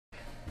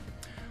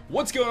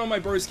What's going on, my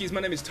broskiis?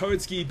 My name is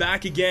Toadski,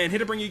 back again, here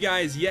to bring you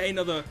guys yet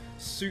another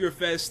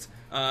Sugafest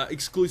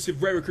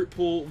exclusive rare recruit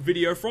pool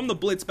video from the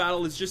Blitz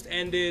battle. It's just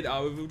ended.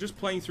 We were just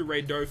playing through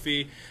Raid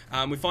Dofi.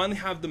 We finally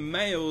have the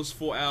males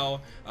for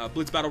our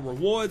Blitz battle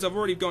rewards. I've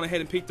already gone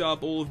ahead and picked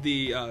up all of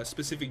the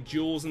specific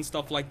jewels and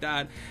stuff like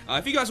that.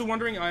 If you guys are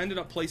wondering, I ended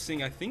up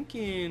placing, I think,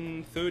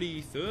 in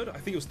 33rd. I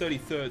think it was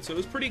 33rd, so it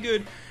was pretty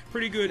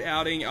good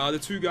outing. The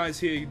two guys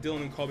here,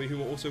 Dylan and Cobby, who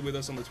were also with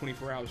us on the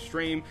 24-hour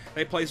stream,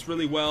 they placed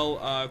really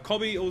well.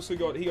 Cobby also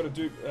got a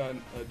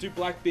dupe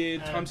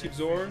Blackbeard, time skip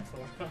Zoro,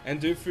 and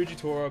dupe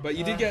Fujitora, but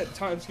you did get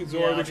time skip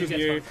Zoro, which was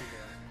new.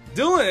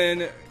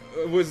 Dylan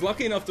was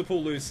lucky enough to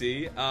pull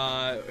Lucy,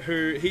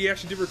 who he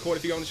actually did record.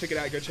 If you want to check it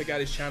out, go check out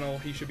his channel.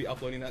 He should be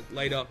uploading that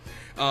later.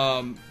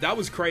 That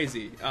was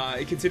crazy,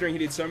 considering he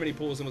did so many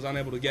pulls and was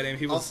unable to get him.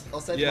 He was. I'll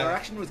say my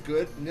reaction was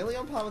good, nearly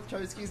on par with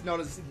Toadski's. Not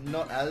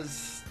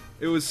as.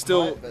 It was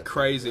still high,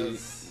 crazy.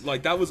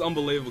 Like, that was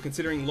unbelievable,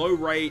 considering low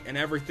rate and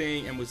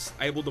everything, and was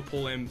able to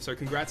pull him. So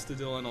congrats to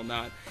Dylan on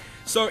that.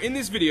 So in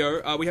this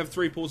video, we have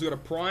 3 pulls. We've got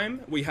a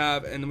Prime,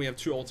 and then we have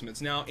 2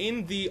 Ultimates. Now,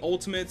 in the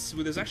Ultimates,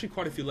 there's actually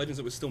quite a few Legends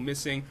that we're still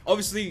missing.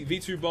 Obviously,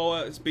 V2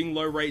 Boa is being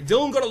low rate.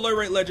 Dylan got a low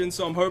rate Legend,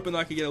 so I'm hoping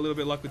I can get a little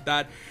bit of luck with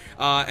that.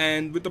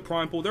 And with the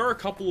Prime pool, there are a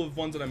couple of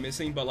ones that I'm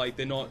missing, but like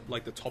they're not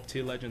like the top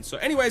tier Legends. So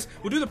anyways,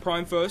 we'll do the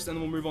Prime first, and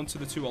then we'll move on to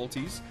the 2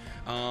 Ultis.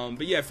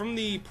 But yeah, from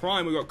the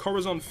Prime, we've got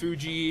Corazon,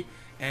 Fuji,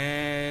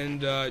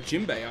 and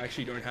Jinbei I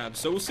actually don't have.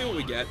 So we'll see what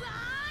we get.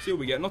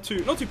 Not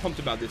too pumped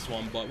about this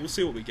one, but we'll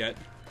see what we get.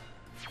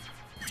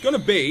 It's gonna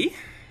be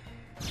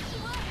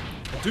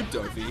a dupe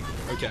Dofi.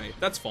 Okay,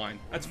 that's fine.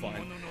 That's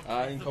fine.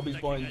 And Cobby's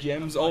buying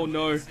gems. Oh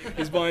no,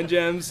 he's buying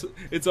gems.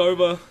 It's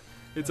over.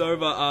 It's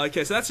over.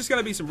 Okay, so that's just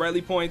gonna be some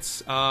Rayleigh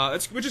points,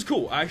 which is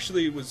cool.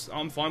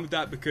 I'm fine with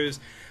that because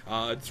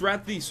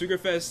throughout the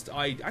Sugafest,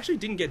 I actually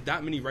didn't get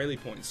that many Rayleigh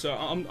points, so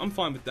I'm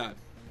fine with that.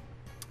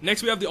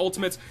 Next, we have the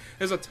Ultimates.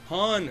 There's a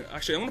ton.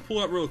 Actually, I'm gonna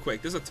pull it up real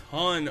quick. There's a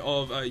ton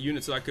of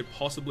units that I could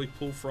possibly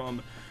pull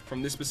from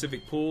this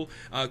specific pool.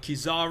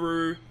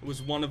 Kizaru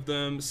was one of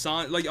them.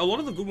 Like, a lot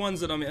of the good ones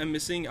that I'm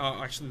missing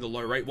are actually the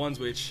low rate ones,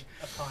 which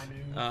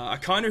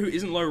Akainu, who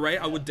isn't low rate,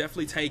 I would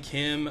definitely take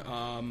him.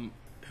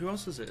 Who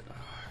else is it?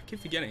 I keep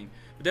forgetting.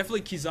 But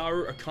definitely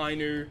Kizaru,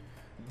 Akainu.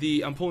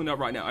 I'm pulling it up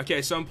right now.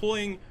 Okay, so I'm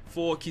pulling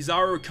for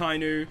Kizaru,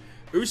 Akainu,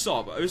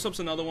 Usopp. Usopp's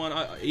another one.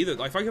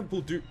 If I can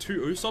pull 2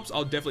 Usopps,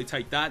 I'll definitely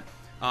take that.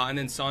 And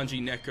then Sanji,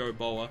 Neko,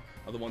 Boa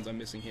are the ones I'm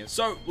missing here.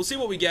 So we'll see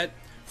what we get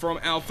from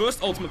our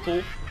first Ultimate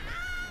pool.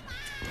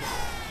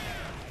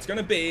 It's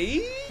gonna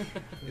be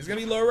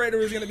low rate, or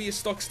is it gonna be a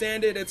stock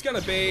standard? It's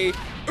gonna be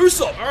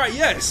Usopp. All right,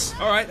 yes.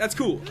 All right, that's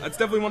cool. That's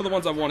definitely one of the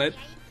ones I wanted.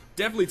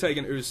 Definitely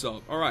taking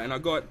Usopp. All right, and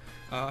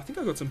I think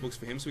I got some books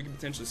for him, so we can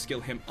potentially skill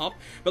him up.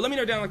 But let me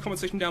know down in the comment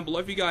section down below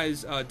if you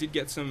guys did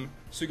get some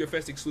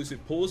Sugafest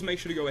exclusive pulls. Make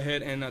sure to go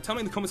ahead and tell me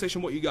in the comment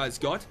section what you guys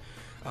got.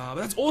 But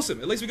that's awesome.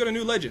 At least we got a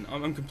new Legend.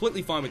 I'm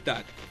completely fine with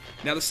that.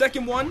 Now the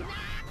second one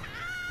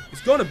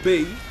is gonna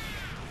be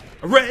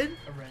a red.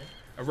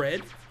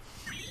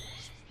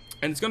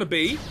 And it's gonna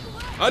be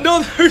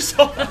another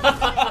Usopp.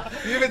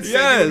 You've been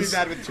saying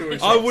bad with 2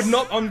 Usopps. I would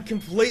not. I'm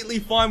completely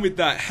fine with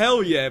that.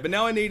 Hell yeah! But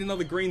now I need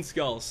another green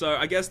skull. So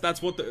I guess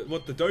that's what the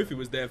Dofi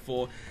was there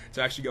for,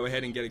 to actually go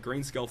ahead and get a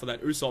green skull for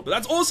that Usopp. But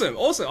that's awesome.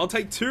 Also, I'll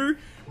take 2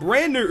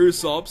 brand new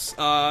Usopps.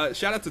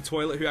 Shout out to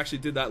Toilet, who actually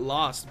did that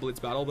last Blitz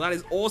battle. But that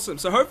is awesome.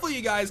 So hopefully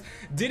you guys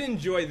did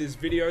enjoy this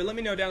video. Let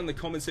me know down in the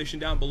comment section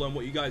down below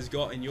what you guys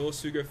got in your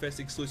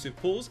Sugafest exclusive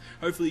pulls.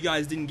 Hopefully you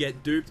guys didn't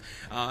get duped.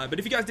 But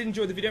if you guys did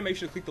enjoy the video, make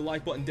sure to click the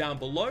like button down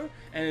below.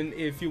 And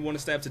if you want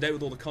to stay up to date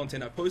with all the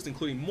content I post,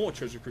 including more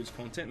Treasure Cruise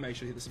content, make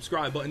sure to hit the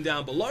subscribe button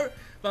down below. Other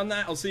than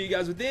that, I'll see you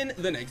guys within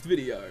the next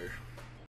video.